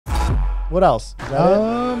What else? Is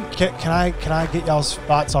that it? Can I get y'all's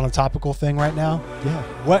thoughts on a topical thing right now? Yeah.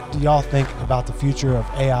 What do y'all think about the future of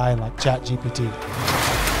AI and like ChatGPT?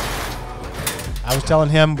 I was telling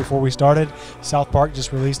him before we started, South Park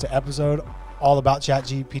just released an episode all about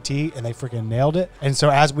ChatGPT, and they freaking nailed it. And so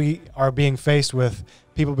as we are being faced with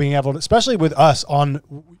people being able to, especially with us on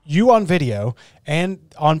video and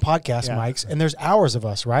on podcast mics, and there's hours of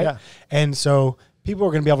us, right? Yeah. And so people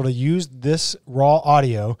are going to be able to use this raw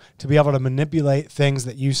audio to be able to manipulate things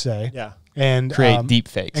that you say. Yeah. And create deep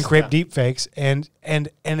fakes. And create deep fakes. And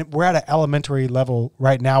we're at an elementary level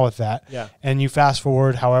right now with that. Yeah. And you fast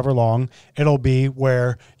forward however long, it'll be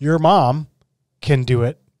where your mom can do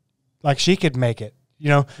it. Like she could make it,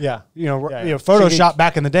 Yeah. Photoshop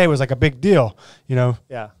back in the day was like a big deal,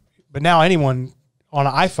 Yeah. but now anyone on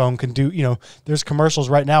an iPhone can do, there's commercials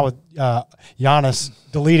right now with Giannis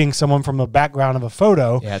deleting someone from the background of a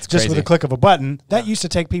photo it's just crazy. with a click of a button. That used to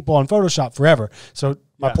take people on Photoshop forever. So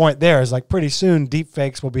my point there is like pretty soon deep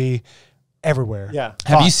fakes will be everywhere. Yeah.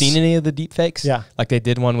 Have you seen any of the deep fakes? Yeah. Like they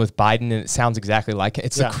did one with Biden and it sounds exactly like it.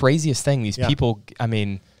 It's the craziest thing. These people, I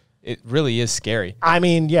mean, it really is scary. I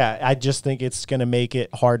mean, I just think it's going to make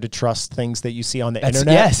it hard to trust things that you see on the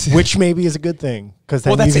internet, yes. which maybe is a good thing because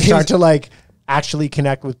then you can start to like actually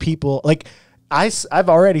connect with people. Like I've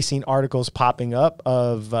already seen articles popping up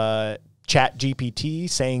of ChatGPT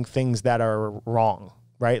saying things that are wrong,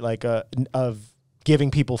 right? Like of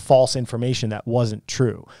giving people false information that wasn't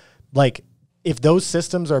true. Like if those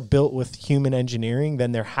systems are built with human engineering,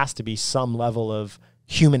 then there has to be some level of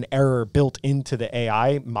human error built into the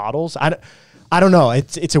AI models. I don't know.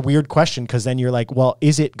 It's a weird question because then you're like, well,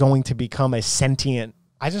 is it going to become a sentient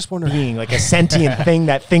I just wonder being, like a sentient thing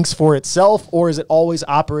that thinks for itself, or is it always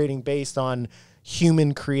operating based on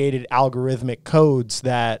human created algorithmic codes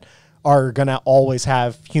that are going to always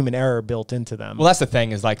have human error built into them? Well, that's the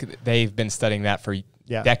thing is like they've been studying that for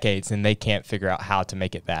decades and they can't figure out how to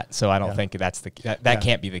make it that. So I don't think that's that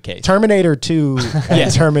can't be the case. Terminator 2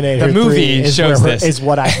 and Terminator the 3 movie shows this. is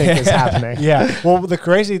what I think is happening. Yeah. Well, the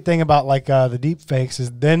crazy thing about like the deep fakes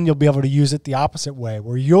is then you'll be able to use it the opposite way,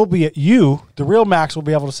 where the real Max will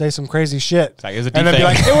be able to say some crazy shit. Like, it was a deep and then fake. be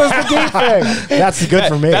like, it was the deep fake. That's good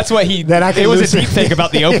for me. That's what it was a deep fake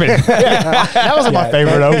about the open. That wasn't my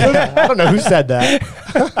favorite open. I don't know who said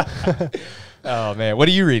that. Oh man, what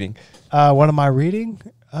are you reading? What am I reading?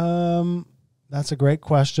 That's a great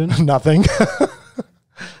question. Nothing.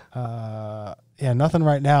 Nothing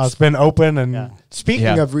right now. It's been open and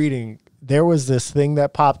Speaking of reading, there was this thing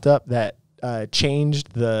that popped up that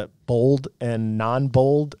changed the bold and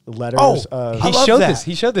non-bold letters. I love that.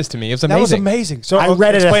 He showed this to me. It was amazing. That was amazing. So I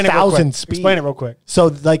read it explain 1,000 speed. Explain it real quick. So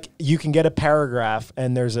like you can get a paragraph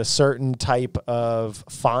and there's a certain type of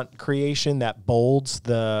font creation that bolds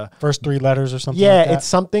the First three letters or something yeah, like that. it's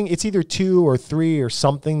something. It's either 2 or 3 or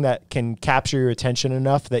something that can capture your attention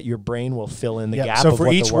enough that your brain will fill in the gap. So of for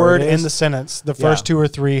what each the word is. in the sentence, the first 2 or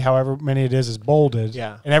 3, however many it is bolded.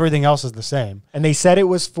 Yeah. And everything else is the same. And they said it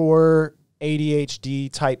was for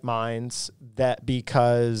ADHD type minds, that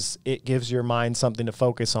because it gives your mind something to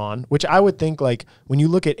focus on, which I would think like when you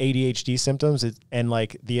look at ADHD symptoms and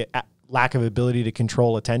like the lack of ability to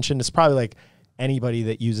control attention, it's probably like anybody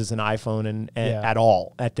that uses an iPhone and at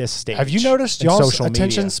all at this stage. Have you noticed y'all's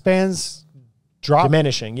attention spans drop?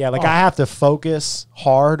 Diminishing. Yeah. Like I have to focus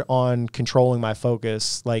hard on controlling my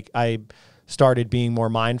focus. Like I started being more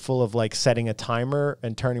mindful of like setting a timer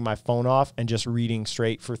and turning my phone off and just reading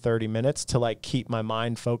straight for 30 minutes to like keep my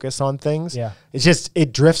mind focused on things. Yeah. It's just,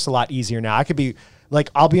 it drifts a lot easier now. I could be like,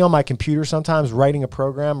 I'll be on my computer sometimes writing a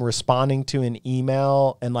program, responding to an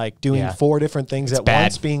email and like doing 4 different things at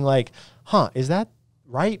once, being like, is that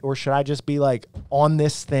right? Or should I just be like on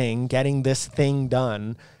this thing, getting this thing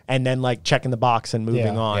done and then like checking the box and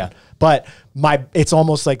moving on? Yeah. But it's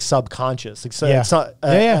almost like subconscious. Like, so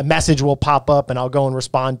a message will pop up and I'll go and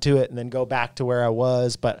respond to it and then go back to where I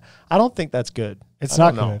was. But I don't think that's good. It's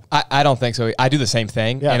not good. I don't think so. I do the same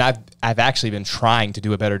thing. Yeah. And I've actually been trying to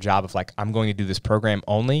do a better job of like, I'm going to do this program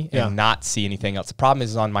only and not see anything else. The problem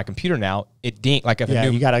is on my computer now, it ding like if a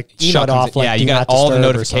new you got to email shut off. Like, you got all the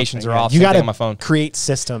notifications are off. You got to on my phone. create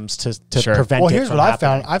systems to prevent. Well, it here's from what I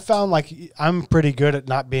happening. found. I found like I'm pretty good at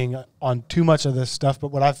not being on too much of this stuff. But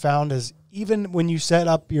what I found is even when you set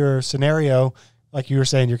up your scenario, like you were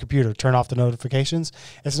saying, your computer, turn off the notifications.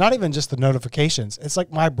 It's not even just the notifications. It's like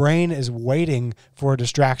my brain is waiting for a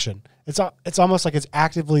distraction. It's almost like it's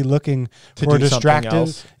actively looking for a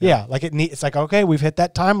distractive. Yeah, like it's like, okay, we've hit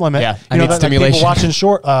that time limit. Yeah, I need stimulation. Like people watching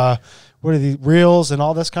short, what are the reels and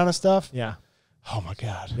all this kind of stuff? Yeah. Oh my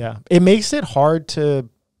God. Yeah. It makes it hard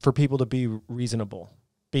for people to be reasonable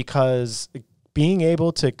because being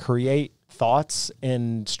able to create thoughts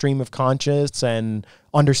and stream of conscious and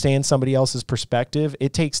understand somebody else's perspective,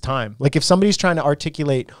 it takes time. Like if somebody's trying to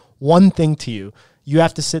articulate one thing to you, you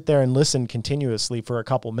have to sit there and listen continuously for a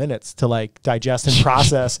couple minutes to like digest and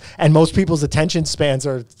process. And most people's attention spans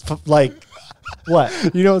are like, what?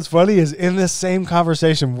 You know what's funny is in this same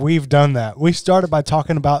conversation, we've done that. We started by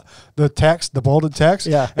talking about the text, the bolded text.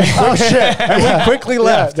 Yeah. Oh, shit. And we quickly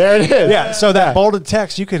left. Yeah, there it is. Yeah. So that bolded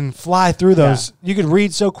text, you can fly through those. Yeah. You can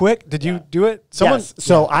read so quick. Did you do it? Yes.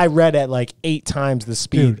 So I read at like 8 times the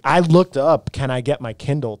speed. Dude. I looked up, can I get my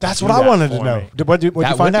Kindle? That's what I wanted to know. What'd you find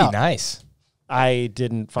out? That would be nice. I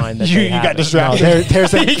didn't find that. You got distracted. No,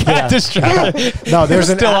 there's a, he got distracted. No, there's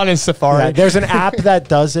an still app, on his Safari. Yeah, there's an app that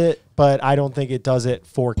does it, but I don't think it does it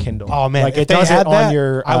for Kindle. Oh man, like if it does it on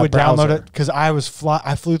your. I would browser. download it because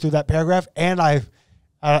I flew through that paragraph and I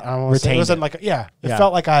don't retained it wasn't it. Like it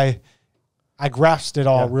felt like I grasped it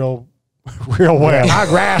all real well. I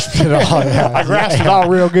grasped it all. Yeah. I grasped it all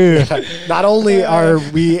real good. Not only are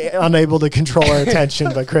we unable to control our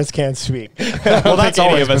attention, but Chris can't speak. Well, that's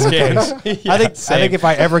always of us can. I think if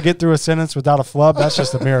I ever get through a sentence without a flub, that's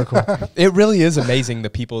just a miracle. It really is amazing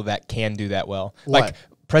the people that can do that well. What? Like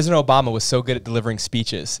President Obama was so good at delivering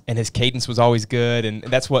speeches, and his cadence was always good, and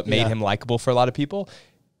that's what made him likable for a lot of people.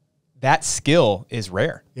 That skill is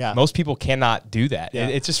rare. Yeah. Most people cannot do that. Yeah.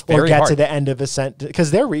 It's just very or get hard. to the end of a sentence because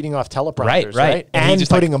they're reading off teleprompters, right? And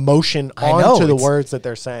just putting emotion onto the words that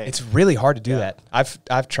they're saying. It's really hard to do that.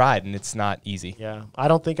 I've tried, and it's not easy. Yeah, I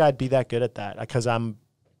don't think I'd be that good at that because I'm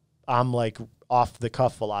like off the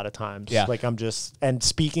cuff a lot of times. Yeah. Like I'm just and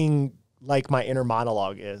speaking like my inner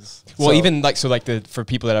monologue is. Well, So- even like for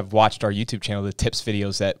people that have watched our YouTube channel, the tips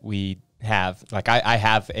videos that we have, like I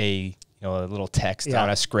have a little text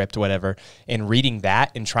on a script, whatever, and reading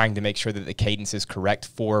that and trying to make sure that the cadence is correct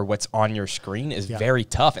for what's on your screen is very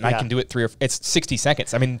tough. And I can do it it's 60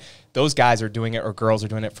 seconds. I mean, those guys are doing it or girls are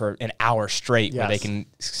doing it for an hour straight where they can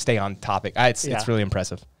stay on topic. It's really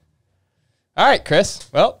impressive. All right, Chris.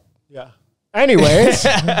 Well, anyways,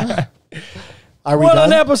 are we what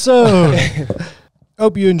done? an episode.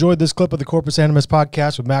 Hope you enjoyed this clip of the Corpus Animus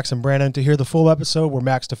Podcast with Max and Brannen. To hear the full episode where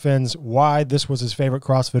Max defends why this was his favorite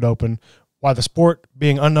CrossFit Open, why the sport,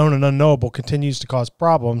 being unknown and unknowable, continues to cause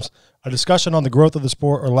problems, a discussion on the growth of the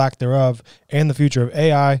sport or lack thereof, and the future of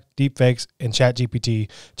AI, DeepFakes, and ChatGPT.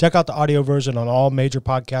 Check out the audio version on all major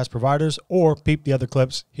podcast providers or peep the other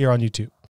clips here on YouTube.